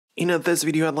In this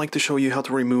video, I'd like to show you how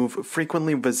to remove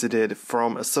frequently visited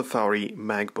from a Safari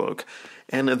MacBook.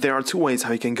 And there are two ways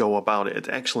how you can go about it,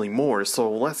 actually more, so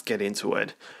let's get into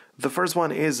it. The first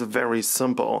one is very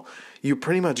simple. You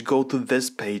pretty much go to this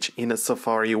page in a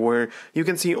Safari where you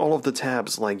can see all of the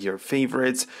tabs like your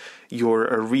favorites,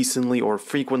 your recently or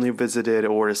frequently visited,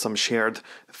 or some shared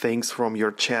things from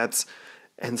your chats,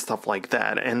 and stuff like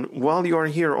that. And while you are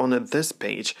here on this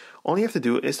page, all you have to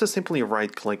do is to simply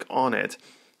right click on it.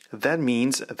 That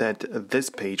means that this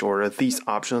page or these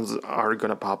options are going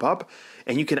to pop up,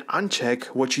 and you can uncheck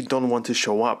what you don't want to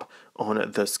show up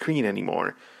on the screen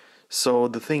anymore. So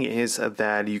the thing is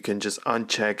that you can just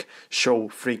uncheck show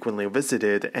frequently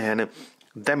visited, and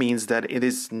that means that it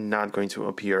is not going to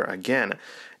appear again.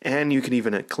 And you can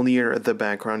even clear the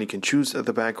background, you can choose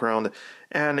the background,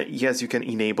 and yes, you can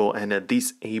enable and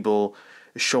disable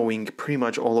showing pretty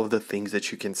much all of the things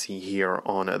that you can see here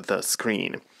on the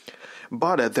screen.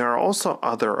 But there are also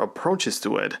other approaches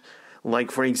to it.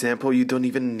 Like, for example, you don't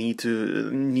even need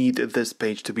this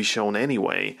page to be shown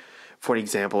anyway. For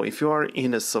example, if you are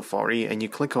in a Safari and you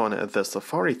click on the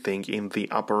Safari thing in the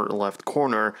upper left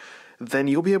corner, then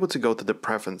you'll be able to go to the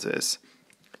preferences,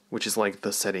 which is like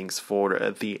the settings for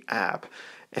the app.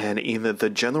 And in the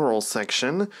general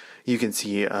section, you can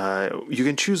see you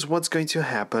can choose what's going to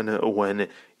happen when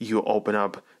you open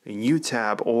up a new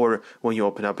tab or when you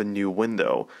open up a new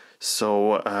window.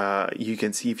 So you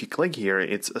can see if you click here,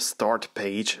 it's a start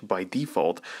page by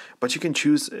default, but you can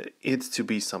choose it to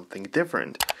be something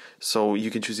different. So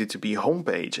you can choose it to be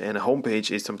homepage, and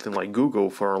homepage is something like Google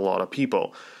for a lot of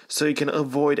people. So you can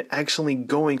avoid actually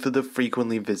going to the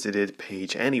frequently visited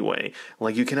page anyway,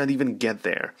 like you cannot even get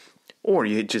there. Or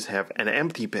you just have an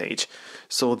empty page.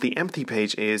 So the empty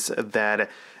page is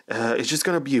that it's just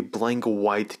going to be a blank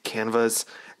white canvas.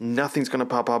 Nothing's going to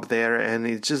pop up there, and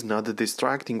it's just not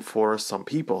distracting for some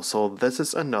people. So this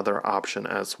is another option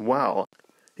as well.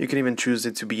 You can even choose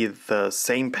it to be the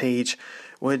same page,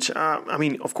 which, I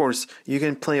mean, of course, you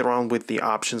can play around with the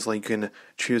options, like you can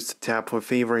choose the tab for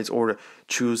favorites or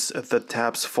choose the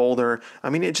tabs folder.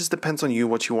 I mean, it just depends on you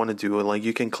what you want to do. Like,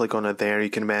 you can click on it there, you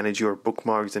can manage your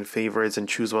bookmarks and favorites and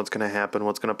choose what's going to happen,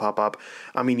 what's going to pop up.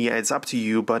 I mean, yeah, it's up to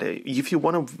you, but if you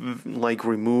want to, like,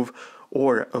 remove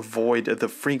or avoid the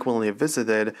frequently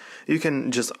visited, you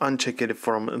can just uncheck it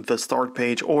from the start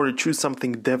page or choose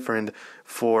something different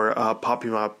for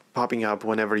popping up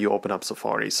whenever you open up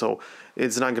Safari. So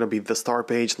it's not going to be the start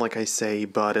page, like I say,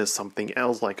 but something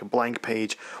else like a blank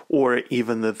page or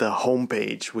even the home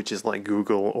page, which is like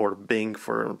Google or Bing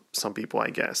for some people, I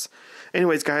guess.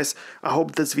 Anyways, guys, I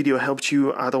hope this video helped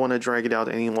you. I don't want to drag it out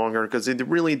any longer because it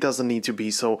really doesn't need to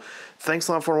be. So thanks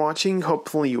a lot for watching.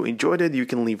 Hopefully you enjoyed it. You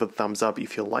can leave a thumbs up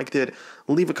if you liked it.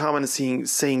 Leave a comment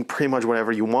saying pretty much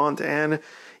whatever you want. And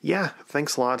yeah,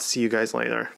 thanks a lot. See you guys later.